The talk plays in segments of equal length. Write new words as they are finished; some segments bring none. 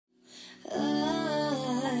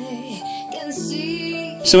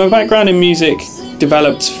So my background in music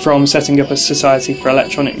developed from setting up a society for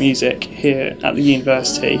electronic music here at the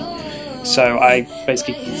university. So I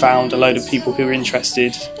basically found a load of people who were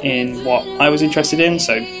interested in what I was interested in,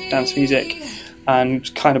 so dance music,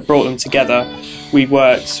 and kind of brought them together. We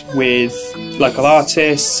worked with local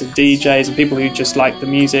artists and DJs and people who just liked the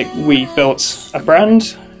music. We built a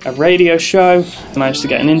brand, a radio show. I managed to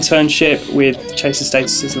get an internship with Chase &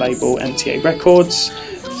 Status's label MTA Records.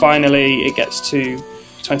 Finally, it gets to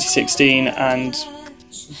 2016 and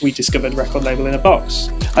we discovered Record Label in a Box.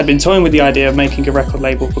 I'd been toying with the idea of making a record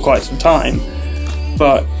label for quite some time,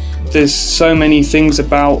 but there's so many things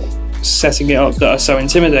about setting it up that are so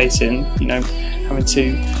intimidating, you know, having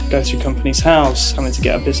to go through company's house, having to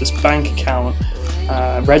get a business bank account,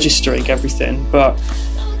 registering everything, but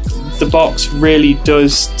the box really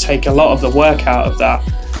does take a lot of the work out of that.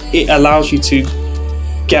 It allows you to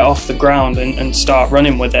get off the ground and start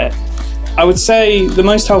running with it. I would say the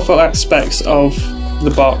most helpful aspects of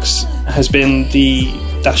the box has been the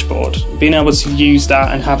dashboard. Being able to use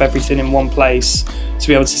that and have everything in one place, to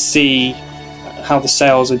be able to see how the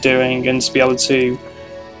sales are doing and to be able to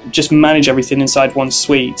just manage everything inside one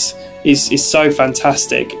suite is so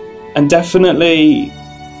fantastic. And definitely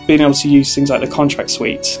being able to use things like the contract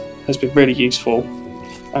suite has been really useful.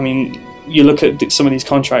 I mean, you look at some of these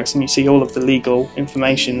contracts and you see all of the legal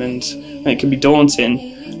information and it can be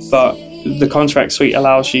daunting, but the contract suite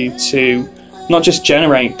allows you to not just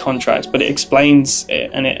generate contracts, but it explains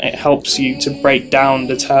it and it helps you to break down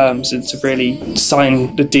the terms and to really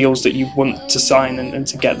sign the deals that you want to sign and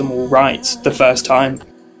to get them all right the first time.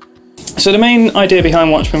 So the main idea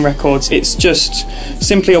behind Watchman Records, it's just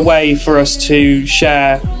simply a way for us to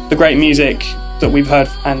share the great music that we've heard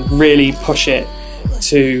and really push it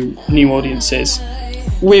to new audiences.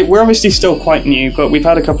 We're obviously still quite new, but we've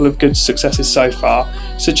had a couple of good successes so far,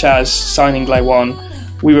 such as signing Glay One.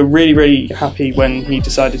 We were really happy when he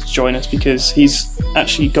decided to join us because he's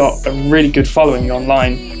actually got a really good following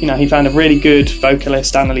online. You know, he found a really good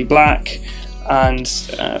vocalist, Annalie Black, and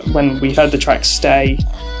when we heard the track Stay,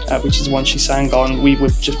 which is the one she sang on, we were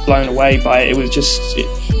just blown away by it.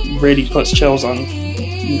 It really puts chills on,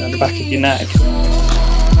 you know, the back of your neck.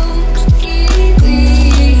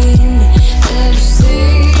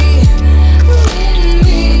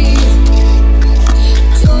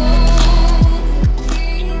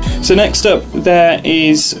 So next up there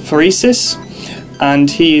is Phoresis, and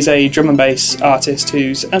he is a drum and bass artist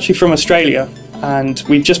who's actually from Australia, and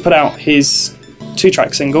we've just put out his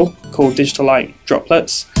 2-track single called Digital Light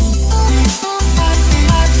Droplets.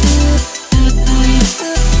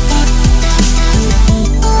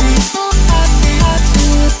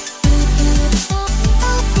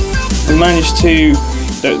 We managed to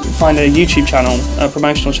find a YouTube channel, a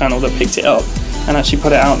promotional channel that picked it up and actually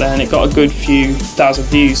put it out there, and it got a good few thousand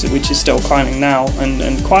views, which is still climbing now,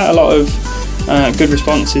 and quite a lot of good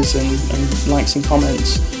responses and likes and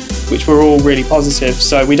comments, which were all really positive.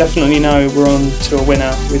 So we definitely know we're on to a winner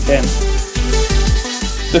with him.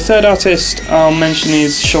 The third artist I'll mention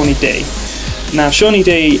is Shawnee D. Now Shawnee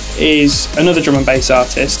D is another drum and bass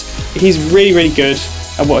artist. He's really good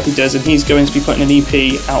at what he does, and he's going to be putting an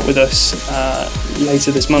EP out with us later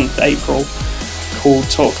this month, April, called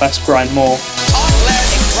Talk Less, Grind More.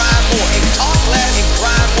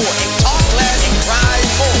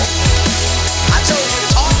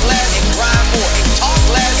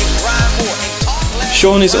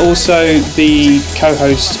 Sean is also the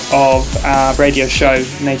co-host of our radio show,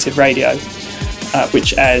 Native Radio,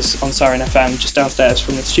 which airs on Siren FM just downstairs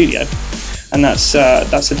from the studio. And that's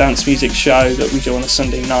a dance music show that we do on a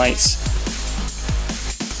Sunday night.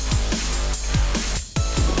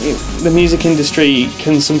 The music industry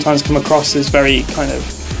can sometimes come across as very kind of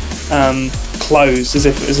closed, as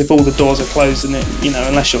if all the doors are closed, and you know,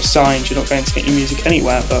 unless you're signed, you're not going to get your music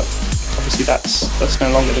anywhere. But obviously, that's no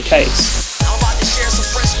longer the case.